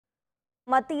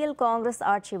மத்தியில் காங்கிரஸ்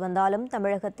ஆட்சி வந்தாலும்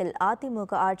தமிழகத்தில்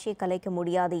அதிமுக ஆட்சியை கலைக்க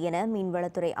முடியாது என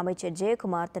மீன்வளத்துறை அமைச்சர்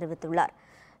ஜெயக்குமார் தெரிவித்துள்ளார்.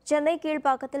 சென்னை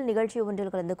கீழ்ப்பாக்கத்தில் நிகழ்ச்சி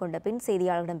ஒன்றில் கலந்து கொண்ட பின்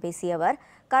செய்தியாளர்களிடம் பேசிய அவர்,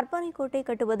 கற்பனை கோட்டை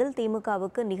கட்டுவதில்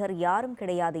திமுகவுக்கு நிகர் யாரும்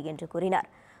கிடையாது என்று கூறினார்.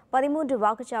 13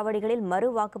 வாக்குச்சாவடிகளில் மறு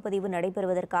வாக்குப்பதிவு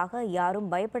நடைபெறுவதற்காக யாரும்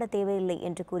பயப்பட தேவையில்லை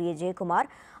என்று கூறிய ஜெயக்குமார்,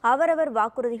 அவரவர்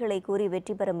வாக்குறுதிகளை கூறி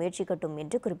வெற்றி பெற முயற்சிக்கட்டும்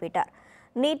என்று குறிப்பிட்டார்.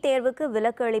 நீட் தேர்வுக்கு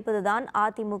விலக்கு அளிப்பதுதான்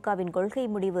அதிமுகவின் கொள்கை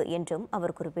முடிவு என்றும்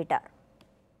அவர் குறிப்பிட்டார்.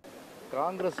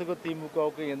 காங்கிரஸுக்கு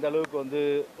திமுகவுக்கு எந்த அளவுக்கு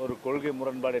ஒரு கொள்கை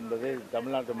முரண்பாடு என்பதை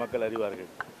தமிழ்நாட்டு மக்கள் அறிவார்கள்.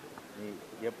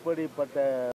 எப்படிப்பட்ட